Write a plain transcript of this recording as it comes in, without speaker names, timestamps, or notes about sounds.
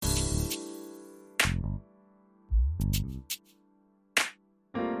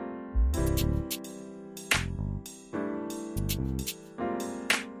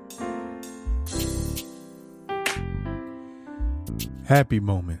Happy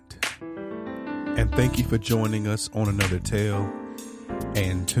moment, and thank you for joining us on another Tale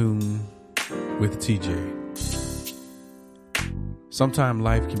and Tune with TJ. Sometimes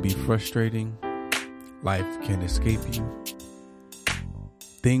life can be frustrating. Life can escape you.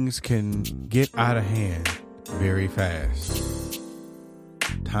 Things can get out of hand very fast.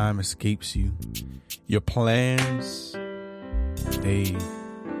 Time escapes you. Your plans, they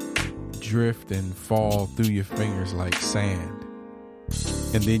drift and fall through your fingers like sand.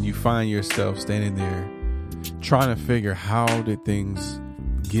 And then you find yourself standing there trying to figure, how did things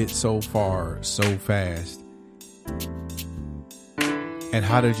get so far so fast? And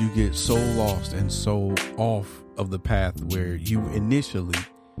how did you get so lost and so off of the path where you initially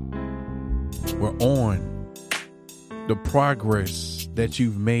were on? The progress that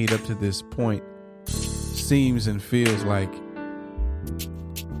you've made up to this point seems and feels like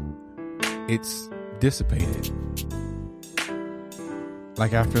it's dissipated.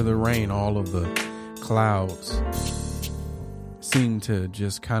 Like after the rain, all of the clouds seem to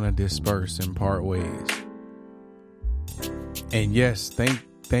just kind of disperse and part ways. And yes,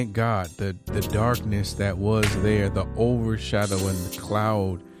 thank God, the darkness that was there, the overshadow and the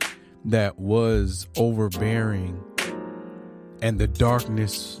cloud that was overbearing, and the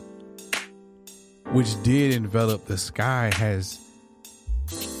darkness which did envelop the sky has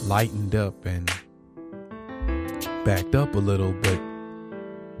lightened up and backed up a little, but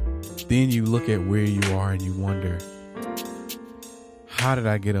then you look at where you are and you wonder, how did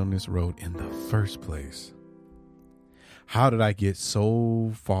I get on this road in the first place? How did I get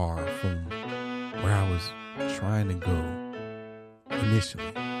so far from where I was trying to go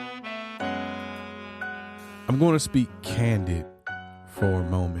initially? I'm going to speak candid for a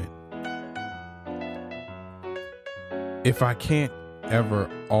moment. If I can't ever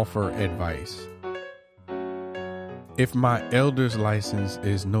offer advice, if my elder's license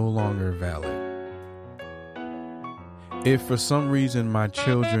is no longer valid, if for some reason my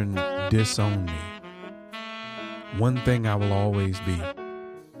children disown me, one thing I will always be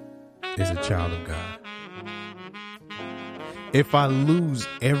is a child of God. If I lose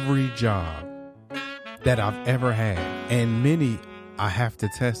every job that I've ever had, and many I have to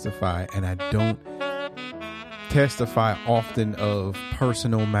testify, and I don't testify often of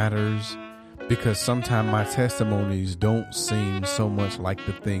personal matters, because sometimes my testimonies don't seem so much like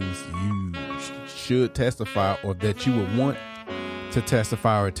the things you should testify or that you would want to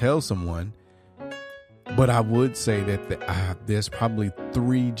testify or tell someone. But I would say that there's probably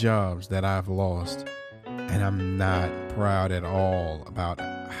 3 jobs that I've lost, and I'm not proud at all about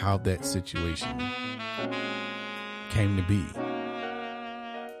how that situation came to be.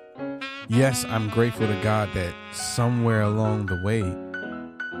 Yes, I'm grateful to God that somewhere along the way,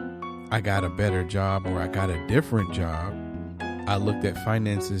 I got a better job, or I got a different job. I looked at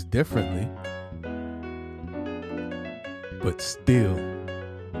finances differently. But still,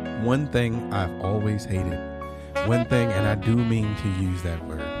 one thing I've always hated, one thing, and I do mean to use that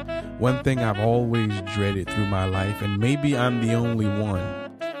word, one thing I've always dreaded through my life, and maybe I'm the only one,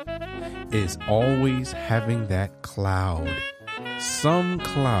 is always having that cloud, some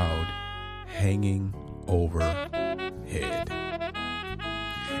cloud hanging overhead.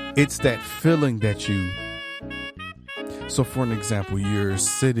 It's that feeling that so for an example, you're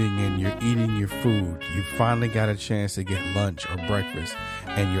sitting and you're eating your food. You finally got a chance to get lunch or breakfast,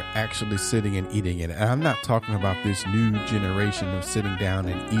 and you're actually sitting and eating it. And I'm not talking about this new generation of sitting down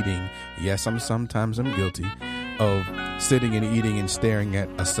and eating. Yes, sometimes I'm guilty of sitting and eating and staring at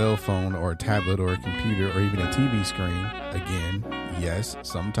a cell phone or a tablet or a computer or even a TV screen. Again, yes,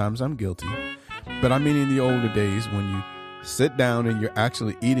 sometimes I'm guilty. But I mean, in the older days, when you sit down and you're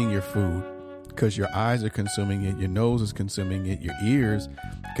actually eating your food, because your eyes are consuming it, your nose is consuming it, your ears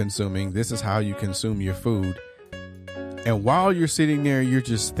consuming. This is how you consume your food. And while you're sitting there, you're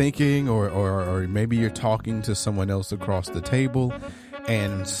just thinking, or maybe you're talking to someone else across the table,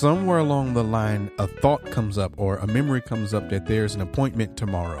 and somewhere along the line, a thought comes up, or a memory comes up that there's an appointment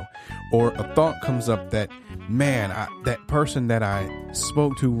tomorrow, or a thought comes up that, man, that person that I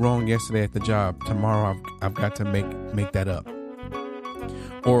spoke to wrong yesterday at the job, tomorrow I've got to make that up.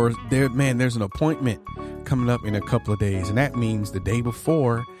 Or there's an appointment coming up in a couple of days, and that means the day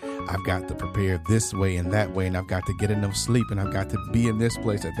before I've got to prepare this way and that way, and I've got to get enough sleep, and I've got to be in this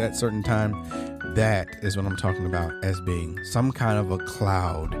place at that certain time. That is what I'm talking about as being some kind of a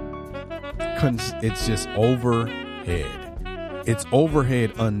cloud. It's just overhead. It's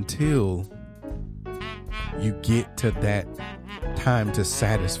overhead until you get to that time to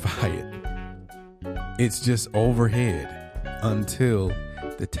satisfy it. It's just overhead until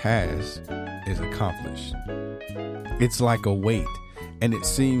the task is accomplished. It's like a weight, and it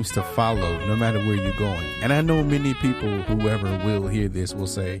seems to follow no matter where you're going. And I know many people, whoever will hear this, will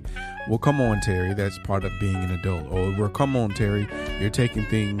say, well, come on, Terry, that's part of being an adult. Or, well, come on, Terry, you're taking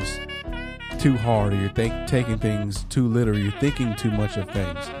things too hard, or you're taking things too literal, you're thinking too much of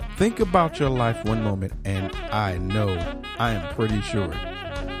things. Think about your life one moment, and I am pretty sure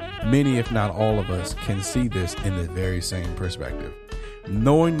many, if not all of us, can see this in the very same perspective.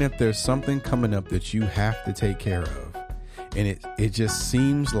 Knowing that there's something coming up that you have to take care of, and it just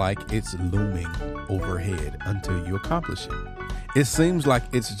seems like it's looming overhead until you accomplish it. It seems like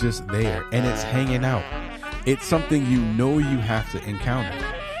it's just there and it's hanging out. It's something you know you have to encounter.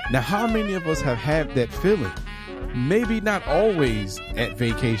 Now, how many of us have had that feeling? Maybe not always at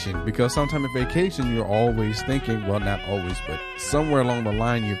vacation, because sometimes at vacation you're always thinking, well, not always, but somewhere along the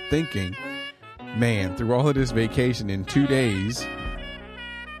line you're thinking, man, through all of this vacation in 2 days,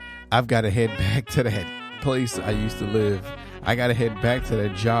 I've got to head back to that place I used to live. I got to head back to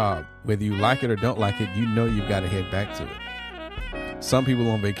that job. Whether you like it or don't like it, you know you've got to head back to it. Some people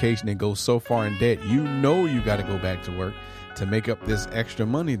on vacation, they go so far in debt, you know you got to go back to work to make up this extra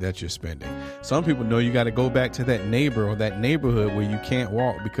money that you're spending. Some people know you got to go back to that neighbor or that neighborhood where you can't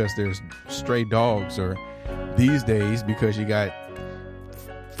walk because there's stray dogs, or these days because you got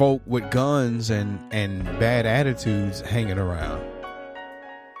folk with guns and bad attitudes hanging around.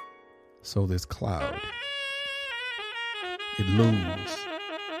 So this cloud, it looms,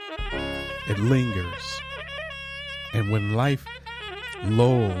 it lingers. And when life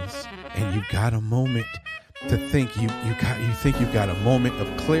lulls and you got a moment to think, you think you've got a moment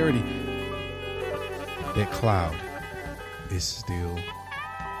of clarity, that cloud is still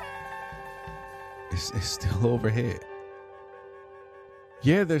it's still overhead.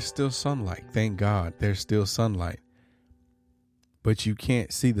 Yeah, there's still sunlight. Thank God there's still sunlight. But you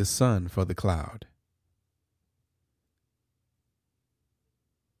can't see the sun for the cloud.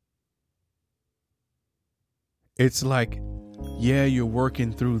 It's like, yeah, you're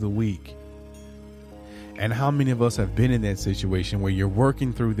working through the week. And how many of us have been in that situation where you're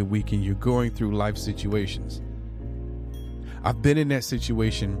working through the week and you're going through life situations? I've been in that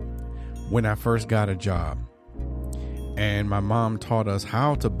situation when I first got a job, and my mom taught us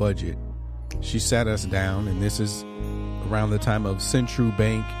how to budget. She sat us down, and this is around the time of Central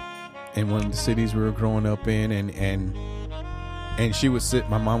Bank in one of the cities we were growing up in, and she would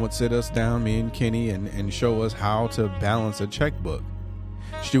my mom would sit us down, me and Kenny, and show us how to balance a checkbook.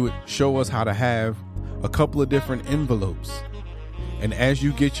 She would show us how to have a couple of different envelopes. And as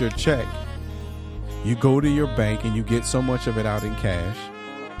you get your check, you go to your bank and you get so much of it out in cash,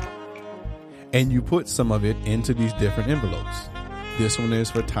 and you put some of it into these different envelopes. This one is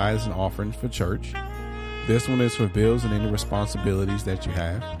for tithes and offerings for church. This one is for bills and any responsibilities that you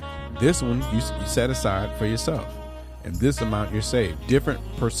have. This one you set aside for yourself. And this amount you're saved. Different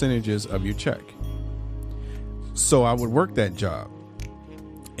percentages of your check. So I would work that job.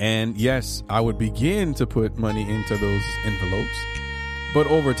 And yes, I would begin to put money into those envelopes. But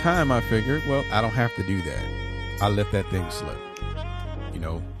over time, I figured, well, I don't have to do that. I let that thing slip. You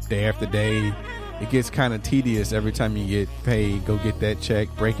know, day after day, it gets kind of tedious every time you get paid. Go get that check,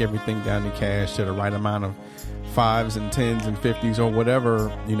 break everything down to cash to the right amount of 5s and 10s and 50s or whatever,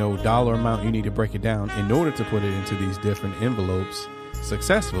 dollar amount you need to break it down in order to put it into these different envelopes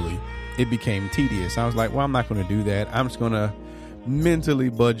successfully. It became tedious. I was like, well, I'm not going to do that. I'm just going to mentally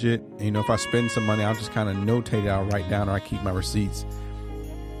budget. If I spend some money, I'll just kind of notate it. I'll write down, or I keep my receipts.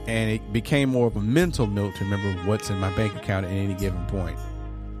 And it became more of a mental note to remember what's in my bank account at any given point.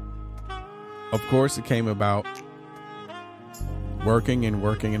 Of course, it came about working,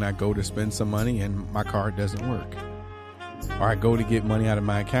 and I go to spend some money and my card doesn't work. Or I go to get money out of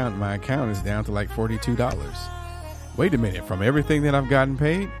my account and my account is down to like $42. Wait a minute, from everything that I've gotten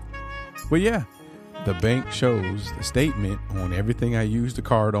paid? Well, yeah. The bank shows the statement on everything I used the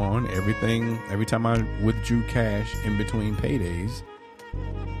card on, every time I withdrew cash in between paydays.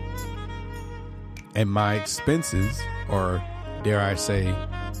 And my expenses, or dare I say,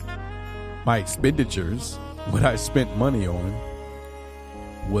 my expenditures, what I spent money on,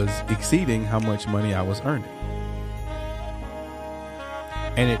 was exceeding how much money I was earning.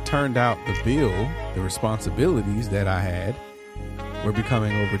 And it turned out the responsibilities that I had were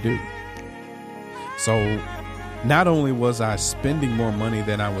becoming overdue. So not only was I spending more money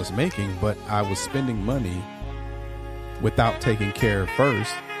than I was making, but I was spending money without taking care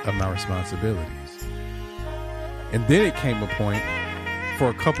first of my responsibilities. And then it came a point for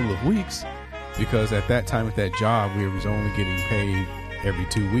a couple of weeks, because at that time at that job, we was only getting paid every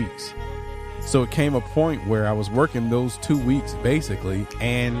 2 weeks. So it came a point where I was working those 2 weeks basically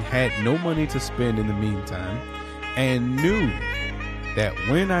and had no money to spend in the meantime, and knew that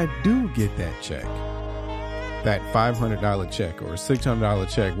when I do get that check, that $500 check or $600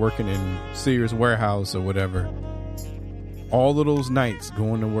 check working in Sears warehouse or whatever, all of those nights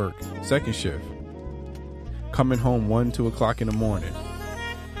going to work, second shift, coming home 1, 2 o'clock in the morning,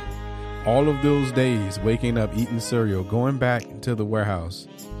 all of those days waking up, eating cereal, going back to the warehouse,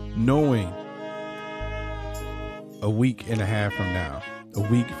 knowing a week and a half from now, a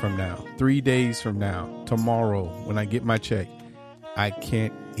week from now, 3 days from now, tomorrow, when I get my check, I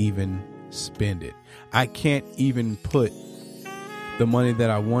can't even spend it. I can't even put the money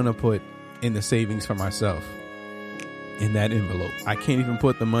that I want to put in the savings for myself in that envelope. I can't even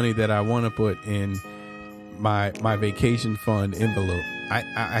put the money that I want to put in my vacation fund envelope.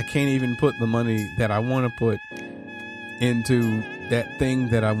 I can't even put the money that I want to put into that thing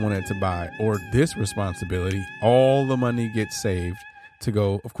that I wanted to buy or this responsibility. All the money gets saved to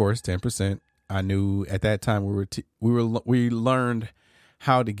go, of course, 10%. I knew at that time we learned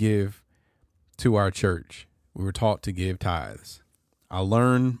how to give to our church. We were taught to give tithes. I'll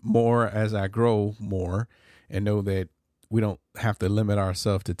learn more as I grow more and know that we don't have to limit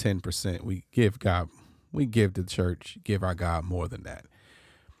ourselves to 10%. We give the church, give our God more than that.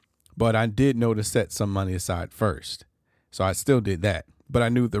 But I did know to set some money aside first. So I still did that. But I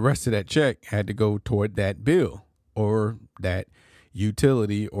knew the rest of that check had to go toward that bill or that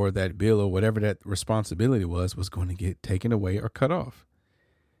utility or that bill or whatever that responsibility was going to get taken away or cut off.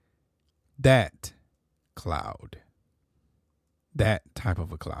 That cloud, that type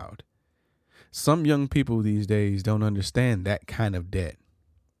of a cloud. Some young people these days don't understand that kind of debt.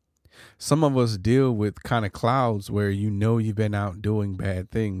 Some of us deal with kind of clouds where you've been out doing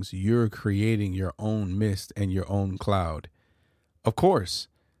bad things. You're creating your own mist and your own cloud. Of course,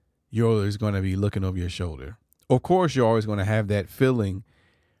 you're always going to be looking over your shoulder. Of course, you're always going to have that feeling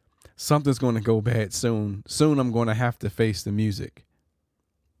something's going to go bad soon. Soon I'm going to have to face the music.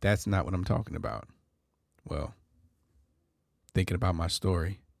 That's not what I'm talking about. Well, thinking about my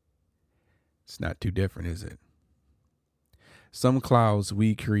story, it's not too different, is it? Some clouds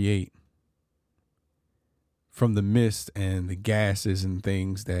we create from the mist and the gases and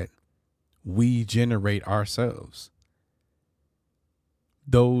things that we generate ourselves.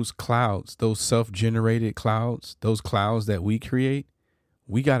 Those clouds, those self-generated clouds, those clouds that we create,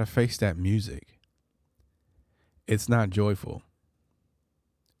 we got to face that music. It's not joyful.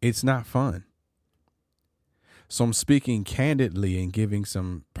 It's not fun. So I'm speaking candidly and giving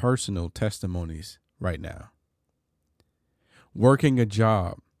some personal testimonies right now. Working a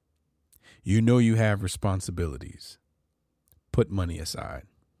job, you have responsibilities. Put money aside.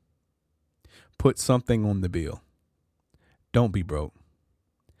 Put something on the bill. Don't be broke.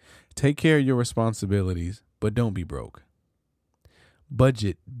 Take care of your responsibilities, but don't be broke.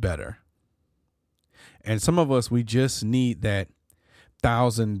 Budget better. And some of us, we just need that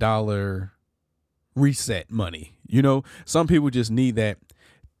 $1,000 reset money. Some people just need that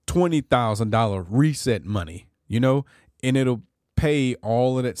 $20,000 reset money, and it'll pay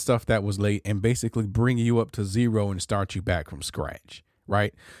all of that stuff that was late and basically bring you up to zero and start you back from scratch,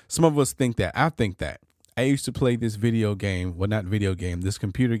 right? Some of us think that. I think that. I used to play this this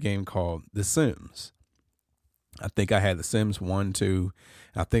computer game called The Sims. I think I had The Sims 1, 2.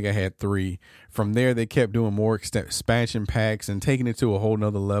 I think I had 3. From there, they kept doing more expansion packs and taking it to a whole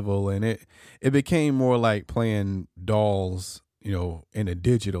nother level. And it became more like playing dolls, in a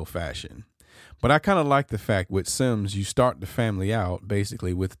digital fashion. But I kind of like the fact with Sims, you start the family out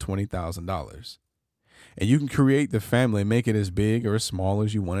basically with $20,000. And you can create the family, make it as big or as small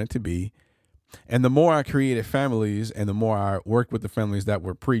as you want it to be. And the more I created families and the more I worked with the families that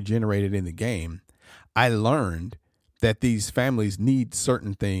were pre-generated in the game, I learned that these families need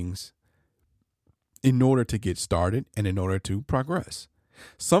certain things in order to get started and in order to progress.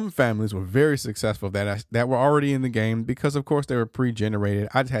 Some families were very successful that were already in the game because, of course, they were pre-generated.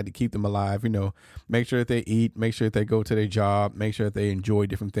 I just had to keep them alive, make sure that they eat, make sure that they go to their job, make sure that they enjoy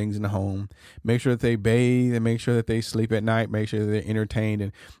different things in the home, make sure that they bathe and make sure that they sleep at night, make sure that they're entertained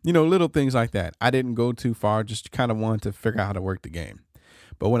and, little things like that. I didn't go too far, just kind of wanted to figure out how to work the game.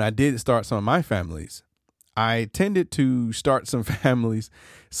 But when I did start some of my families, I tended to start some families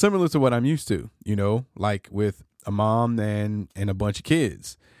similar to what I'm used to, like with a mom and a bunch of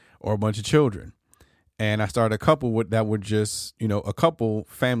kids or a bunch of children. And I started a couple that were just, a couple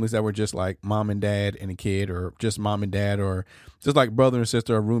families that were just like mom and dad and a kid, or just mom and dad, or just like brother and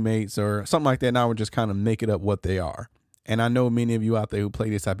sister or roommates or something like that. And I would just kind of make it up what they are. And I know many of you out there who play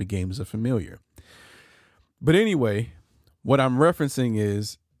this type of games are familiar. But anyway, what I'm referencing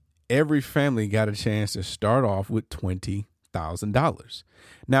is every family got a chance to start off with $20,000.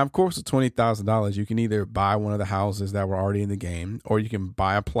 Now, of course, with $20,000, you can either buy one of the houses that were already in the game, or you can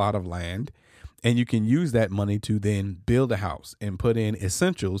buy a plot of land, and you can use that money to then build a house and put in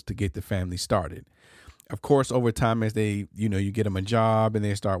essentials to get the family started. Of course, over time, as they, you get them a job and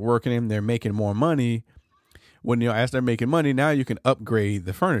they start working and they're making more money. As they're making money, now you can upgrade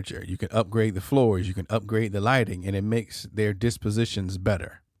the furniture, you can upgrade the floors, you can upgrade the lighting, and it makes their dispositions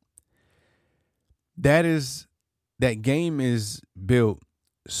better. That game is built,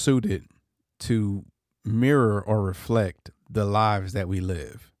 suited to mirror or reflect the lives that we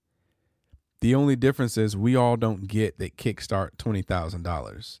live. The only difference is we all don't get that kickstart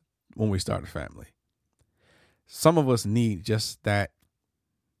 $20,000 when we start a family. Some of us need just that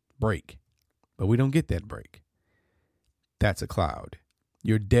break, but we don't get that break. That's a cloud.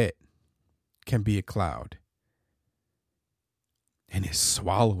 Your debt can be a cloud, and it's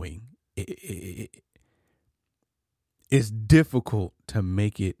swallowing. It's difficult to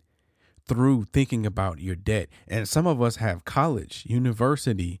make it through thinking about your debt. And some of us have college,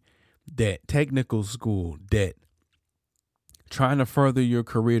 university debt, technical school debt, trying to further your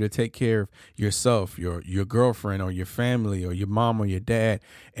career to take care of yourself, your girlfriend or your family or your mom or your dad,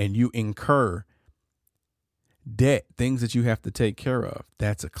 and you incur debt, things that you have to take care of.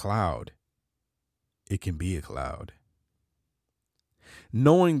 That's a cloud. It can be a cloud.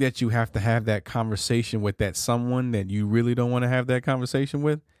 Knowing that you have to have that conversation with that someone that you really don't want to have that conversation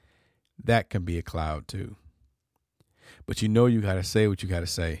with, that can be a cloud too. But you got to say what you got to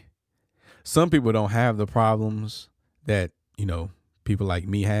say. Some people don't have the problems that, people like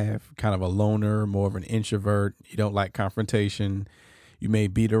me have, kind of a loner, more of an introvert. You don't like confrontation. You may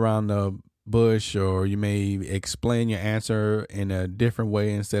beat around the bush, or you may explain your answer in a different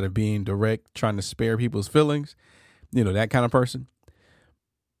way instead of being direct, trying to spare people's feelings, that kind of person.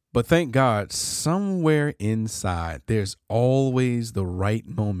 But thank God, somewhere inside, there's always the right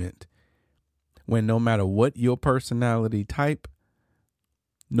moment when no matter what your personality type,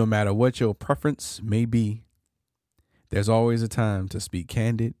 no matter what your preference may be, there's always a time to speak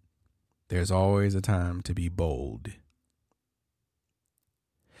candid. There's always a time to be bold.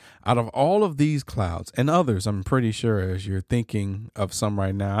 Out of all of these clouds and others, I'm pretty sure as you're thinking of some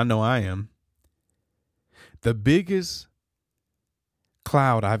right now, I know I am. The biggest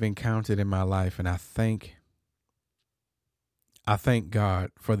cloud I've encountered in my life, and I thank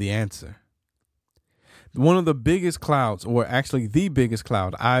God for the answer. One of the biggest clouds, or actually the biggest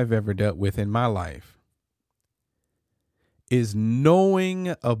cloud I've ever dealt with in my life, is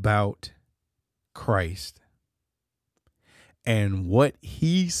knowing about Christ and what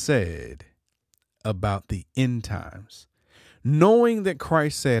he said about the end times. Knowing that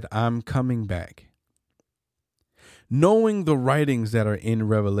Christ said, I'm coming back. Knowing the writings that are in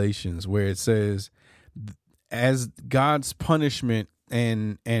Revelations where it says, as God's punishment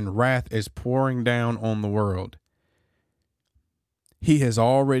and wrath is pouring down on the world, he has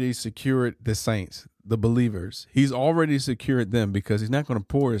already secured the saints, the believers. He's already secured them because he's not going to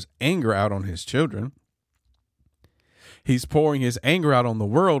pour his anger out on his children. He's pouring his anger out on the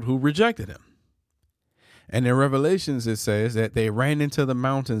world who rejected him. And in Revelations, it says that they ran into the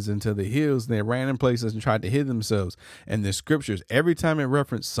mountains, into the hills, and they ran in places and tried to hide themselves. And the scriptures, every time it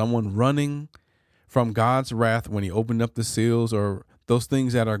referenced someone running from God's wrath when he opened up the seals or those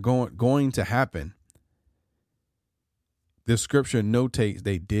things that are going to happen, the scripture notates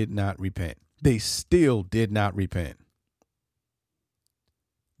they did not repent. They still did not repent.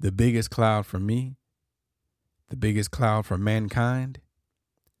 The biggest cloud for me, the biggest cloud for mankind,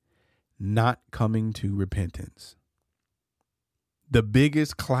 not coming to repentance. The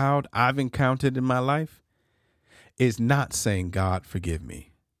biggest cloud I've encountered in my life is not saying, God, forgive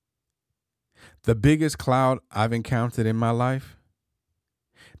me. The biggest cloud I've encountered in my life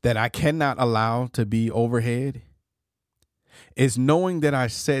that I cannot allow to be overhead is knowing that I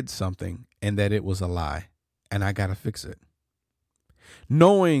said something and that it was a lie and I got to fix it.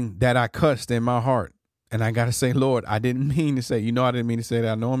 Knowing that I cussed in my heart and I got to say, Lord, I didn't mean to say, I didn't mean to say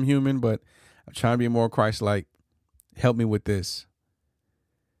that. I know I'm human, but I'm trying to be more Christ-like. Help me with this.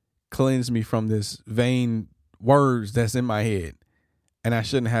 Cleanse me from this vain words that's in my head. And I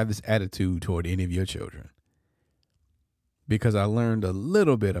shouldn't have this attitude toward any of your children. Because I learned a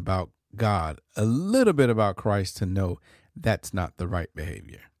little bit about God, a little bit about Christ to know that's not the right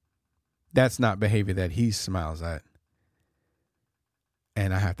behavior. That's not behavior that he smiles at.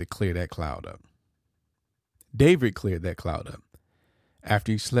 And I have to clear that cloud up. David cleared that cloud up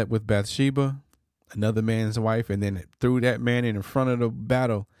after he slept with Bathsheba, another man's wife, and then threw that man in front of the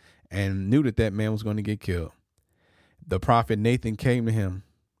battle and knew that that man was going to get killed. The prophet Nathan came to him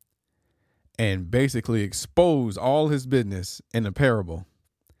and basically exposed all his business in a parable.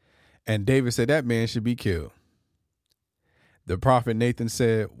 And David said that man should be killed. The prophet Nathan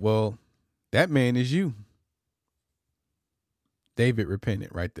said, well, that man is you. David repented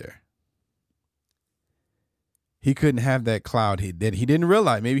right there. He couldn't have that cloud. He didn't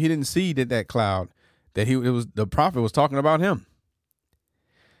realize. Maybe he didn't see that cloud, that the prophet was talking about him.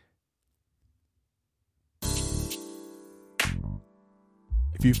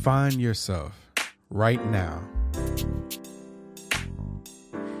 If you find yourself right now,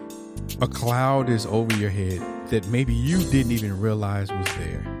 a cloud is over your head that maybe you didn't even realize was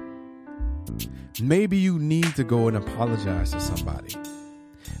there. Maybe you need to go and apologize to somebody.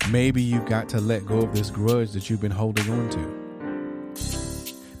 Maybe you've got to let go of this grudge that you've been holding on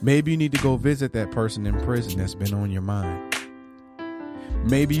to. Maybe you need to go visit that person in prison that's been on your mind.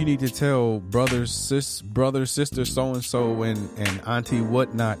 Maybe you need to tell brother, sister, so-and-so and auntie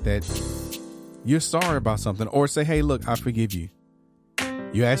whatnot that you're sorry about something, or say, hey, look, I forgive you.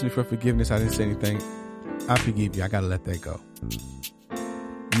 You asked me for forgiveness. I didn't say anything. I forgive you. I got to let that go.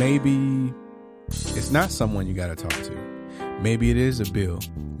 Maybe it's not someone you got to talk to. Maybe it is a bill.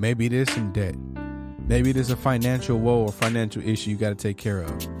 Maybe it is some debt. Maybe it is a financial woe or financial issue you got to take care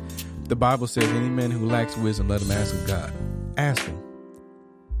of. The Bible says any man who lacks wisdom, let him ask of God. Ask him.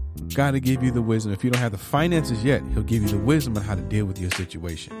 God will give you the wisdom. If you don't have the finances yet, he'll give you the wisdom on how to deal with your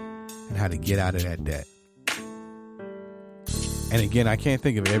situation and how to get out of that debt. And again, I can't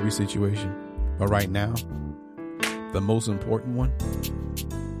think of every situation, but right now, the most important one,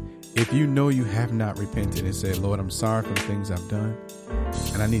 if you know you have not repented and said, Lord, I'm sorry for the things I've done,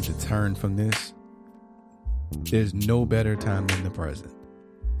 and I need to turn from this, there's no better time than the present.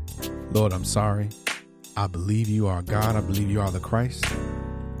 Lord, I'm sorry. I believe you are God. I believe you are the Christ.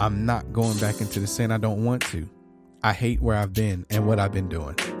 I'm not going back into the sin. I don't want to. I hate where I've been and what I've been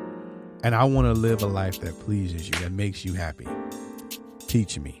doing. And I want to live a life that pleases you, that makes you happy.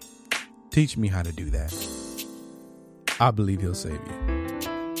 Teach me. Teach me how to do that. I believe he'll save you.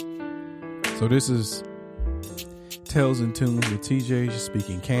 So this is Tales and Tunes with TJ,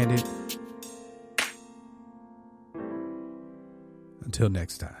 speaking candid. Until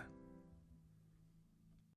next time.